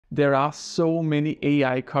There are so many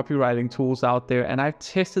AI copywriting tools out there, and I've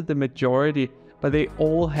tested the majority, but they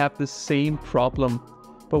all have the same problem.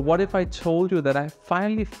 But what if I told you that I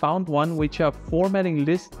finally found one which are formatting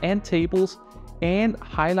lists and tables and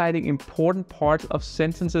highlighting important parts of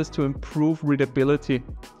sentences to improve readability?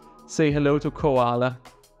 Say hello to Koala.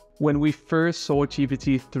 When we first saw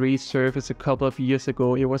GPT-3 surface a couple of years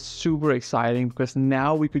ago, it was super exciting because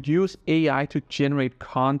now we could use AI to generate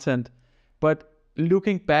content. But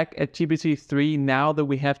looking back at GPT-3, now that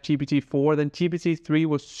we have GPT-4, then GPT-3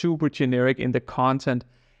 was super generic in the content.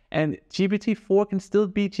 And GPT-4 can still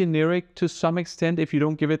be generic to some extent if you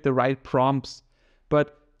don't give it the right prompts.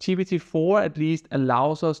 But GPT-4 at least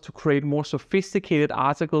allows us to create more sophisticated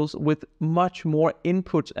articles with much more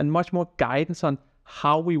input and much more guidance on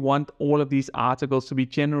how we want all of these articles to be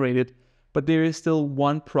generated. But there is still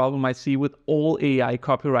one problem I see with all AI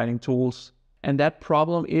copywriting tools. And that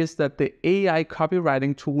problem is that the AI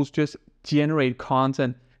copywriting tools just generate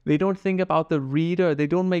content. They don't think about the reader. They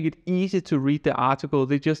don't make it easy to read the article.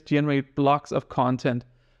 They just generate blocks of content.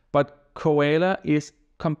 But Koala is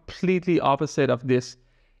completely opposite of this.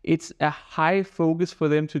 It's a high focus for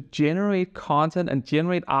them to generate content and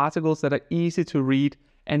generate articles that are easy to read.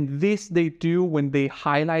 And this they do when they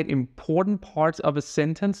highlight important parts of a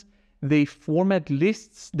sentence. They format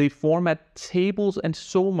lists, they format tables, and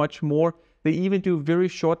so much more. They even do very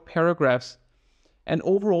short paragraphs. And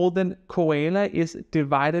overall then, Koala is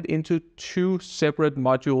divided into two separate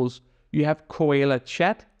modules. You have Koala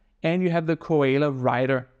Chat and you have the Koala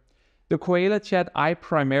Rider. The Koala Chat I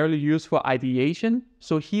primarily use for ideation.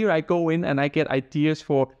 So here I go in and I get ideas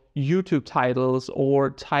for YouTube titles or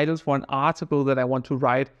titles for an article that I want to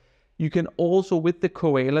write. You can also, with the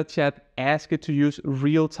Koala Chat, ask it to use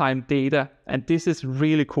real-time data. And this is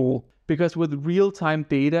really cool because with real-time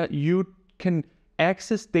data, you can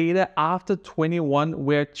access data after 21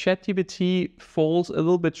 where ChatGPT falls a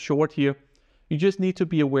little bit short here. You just need to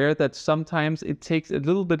be aware that sometimes it takes a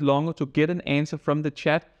little bit longer to get an answer from the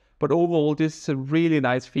chat, but overall this is a really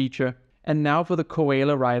nice feature. And now for the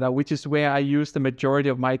Koala Rider, which is where I use the majority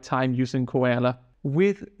of my time using Koala.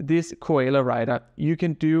 With this Koala Rider, you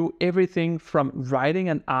can do everything from writing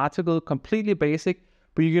an article completely basic,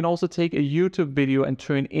 but you can also take a YouTube video and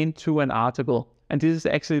turn into an article. And this is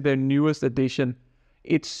actually their newest edition.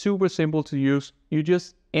 It's super simple to use. You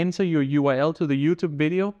just enter your URL to the YouTube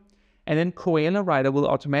video, and then Koala Rider will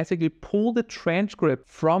automatically pull the transcript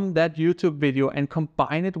from that YouTube video and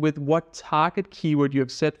combine it with what target keyword you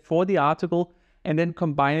have set for the article, and then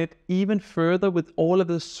combine it even further with all of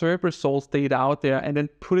the search results data out there, and then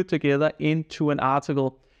put it together into an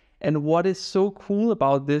article. And what is so cool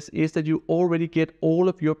about this is that you already get all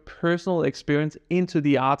of your personal experience into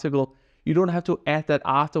the article. You don't have to add that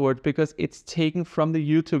afterwards because it's taken from the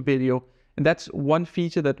YouTube video. And that's one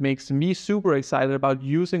feature that makes me super excited about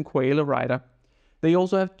using Koala Rider. They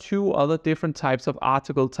also have two other different types of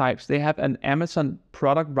article types. They have an Amazon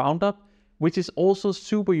product roundup, which is also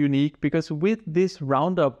super unique because with this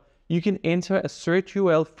roundup, you can enter a search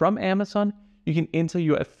URL from Amazon, you can enter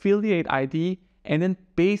your affiliate ID, and then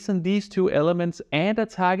based on these two elements and a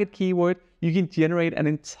target keyword, you can generate an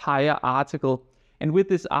entire article. And with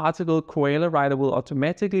this article, Koala Rider will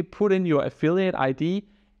automatically put in your affiliate ID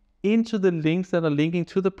into the links that are linking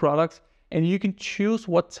to the products, and you can choose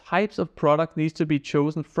what types of product needs to be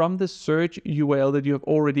chosen from the search URL that you have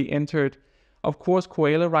already entered. Of course,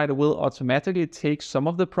 Koala Rider will automatically take some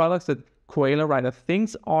of the products that Koala Rider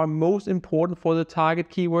thinks are most important for the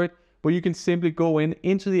target keyword, but you can simply go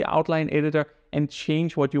into the outline editor and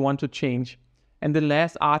change what you want to change. And the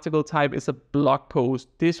last article type is a blog post.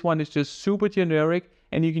 This one is just super generic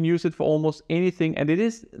and you can use it for almost anything. And it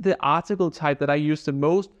is the article type that I use the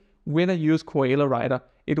most when I use Koala Rider.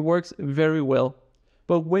 It works very well.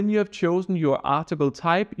 But when you have chosen your article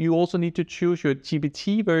type, you also need to choose your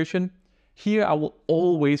GPT version. Here I will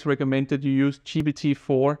always recommend that you use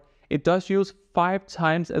GPT-4. It does use 5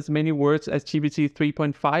 times as many words as GPT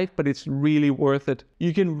 3.5, but it's really worth it.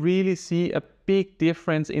 You can really see a big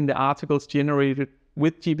difference in the articles generated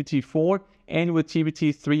with GPT-4 and with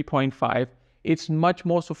GPT 3.5. It's much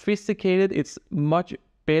more sophisticated, it's much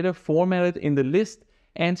better formatted in the list,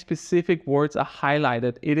 and specific words are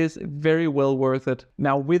highlighted. It is very well worth it.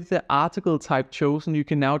 Now with the article type chosen, you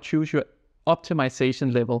can now choose your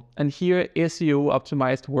optimization level. And here SEO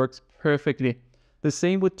Optimized works perfectly. The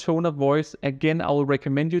same with tone of voice. Again, I will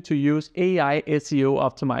recommend you to use AI SEO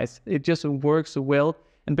Optimized. It just works well.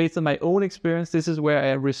 And based on my own experience, this is where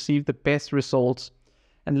I receive the best results.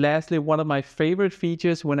 And lastly, one of my favorite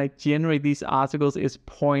features when I generate these articles is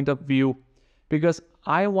point of view. Because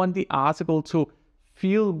I want the article to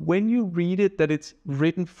feel when you read it that it's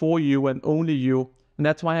written for you and only you. And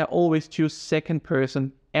that's why I always choose second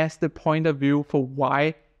person as the point of view for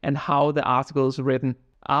why and how the article is written.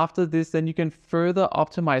 After this, then you can further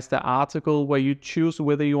optimize the article where you choose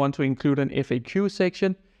whether you want to include an FAQ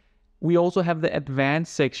section. We also have the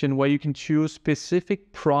advanced section where you can choose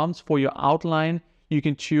specific prompts for your outline. You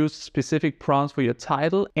can choose specific prompts for your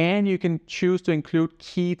title, and you can choose to include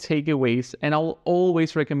key takeaways. And I will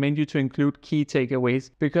always recommend you to include key takeaways,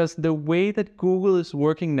 because the way that Google is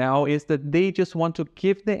working now is that they just want to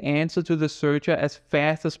give the answer to the searcher as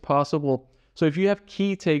fast as possible. So if you have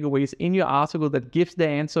key takeaways in your article that gives the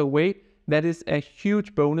answer away, that is a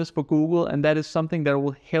huge bonus for Google, and that is something that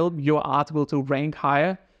will help your article to rank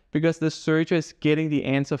higher, because the searcher is getting the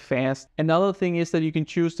answer fast. Another thing is that you can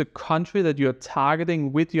choose the country that you're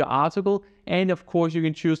targeting with your article, and of course you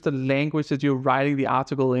can choose the language that you're writing the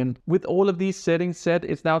article in. With all of these settings set,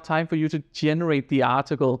 it's now time for you to generate the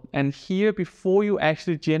article. And here, before you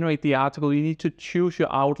actually generate the article, you need to choose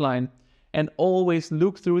your outline. And always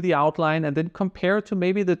look through the outline and then compare it to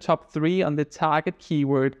maybe the top 3 on the target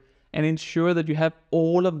keyword, and ensure that you have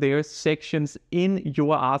all of their sections in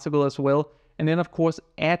your article as well. And then of course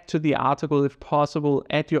add to the article if possible,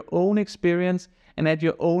 add your own experience and add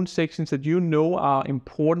your own sections that you know are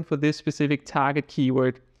important for this specific target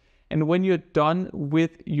keyword. And when you're done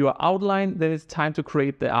with your outline, then it's time to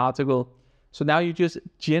create the article. So now you just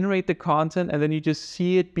generate the content and then you just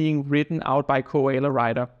see it being written out by Koala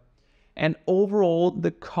Rider. And overall,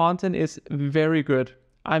 the content is very good.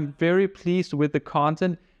 I'm very pleased with the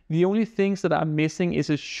content. The only things that I'm missing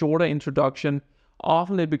is a shorter introduction.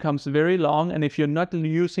 Often it becomes very long, and if you're not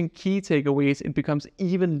using key takeaways, it becomes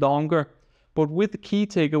even longer. But with the key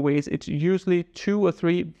takeaways, it's usually 2 or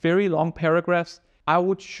 3 very long paragraphs. I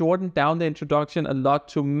would shorten down the introduction a lot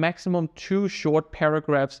to maximum 2 short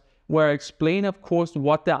paragraphs, where I explain, of course,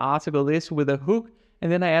 what the article is with a hook,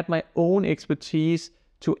 and then I add my own expertise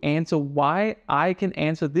to answer why I can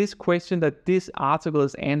answer this question that this article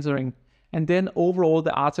is answering. And then overall,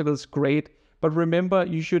 the article is great. But remember,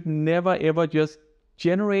 you should never ever just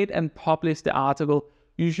generate and publish the article.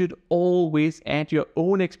 You should always add your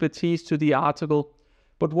own expertise to the article.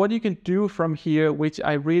 But what you can do from here, which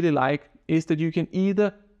I really like, is that you can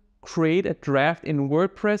either create a draft in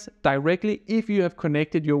WordPress directly if you have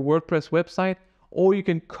connected your WordPress website, or you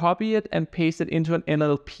can copy it and paste it into an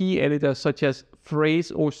NLP editor such as Phrase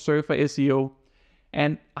or Surfer SEO.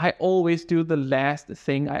 And I always do the last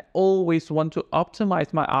thing. I always want to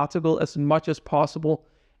optimize my article as much as possible,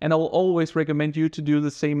 and I will always recommend you to do the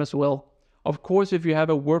same as well. Of course, if you have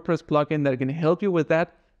a WordPress plugin that can help you with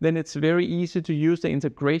that, then it's very easy to use the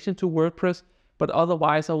integration to WordPress. But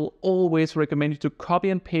otherwise, I will always recommend you to copy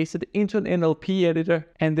and paste it into an NLP editor,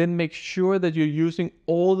 and then make sure that you're using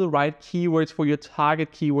all the right keywords for your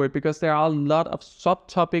target keyword, because there are a lot of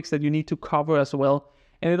subtopics that you need to cover as well.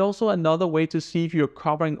 And it's also another way to see if you're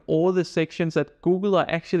covering all the sections that Google are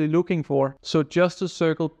actually looking for. So just to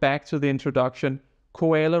circle back to the introduction,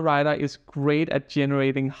 Koala Rider is great at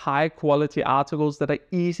generating high quality articles that are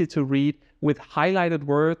easy to read with highlighted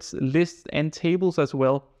words, lists and tables as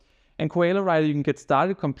well. And Koala Rider, you can get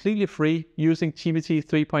started completely free using GPT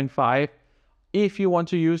 3.5. If you want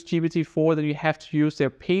to use GPT 4, then you have to use their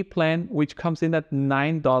paid plan, which comes in at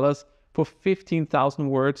 $9 for 15,000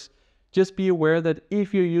 words. Just be aware that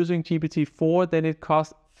if you're using GPT 4, then it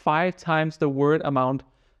costs 5 times the word amount.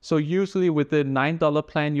 So usually with the $9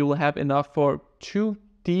 plan, you will have enough for 2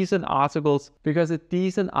 decent articles, because a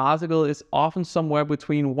decent article is often somewhere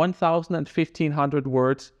between 1,000 and 1,500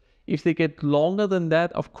 words. If they get longer than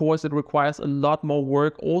that, of course, it requires a lot more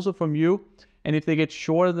work also from you. And if they get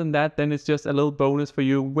shorter than that, then it's just a little bonus for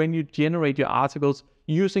you when you generate your articles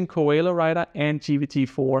using Koala Rider and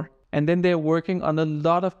GPT-4. And then they're working on a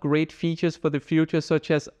lot of great features for the future, such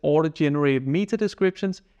as auto-generated meta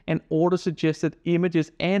descriptions and auto-suggested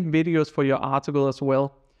images and videos for your article as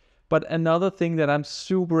well. But another thing that I'm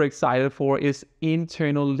super excited for is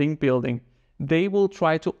internal link building. They will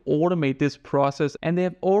try to automate this process, and they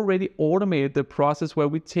have already automated the process where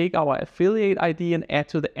we take our affiliate ID and add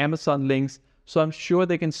to the Amazon links. So I'm sure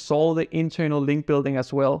they can solve the internal link building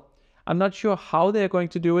as well. I'm not sure how they're going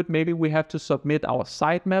to do it. Maybe we have to submit our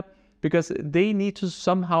sitemap, because they need to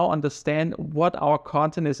somehow understand what our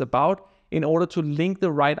content is about in order to link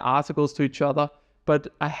the right articles to each other. But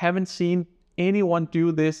I haven't seen anyone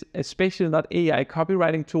do this, especially not AI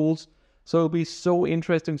copywriting tools. So it'll be so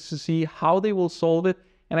interesting to see how they will solve it.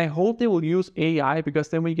 And I hope they will use AI, because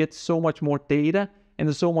then we get so much more data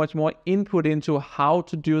and so much more input into how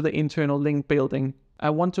to do the internal link building. I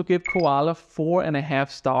want to give Koala 4.5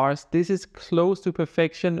 stars. This is close to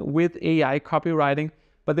perfection with AI copywriting,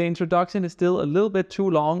 but the introduction is still a little bit too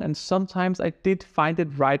long and sometimes I did find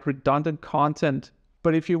it write redundant content.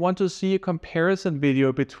 But if you want to see a comparison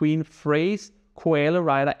video between Phrase, Koala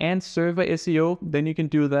Rider and Server SEO, then you can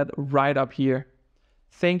do that right up here.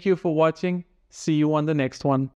 Thank you for watching. See you on the next one.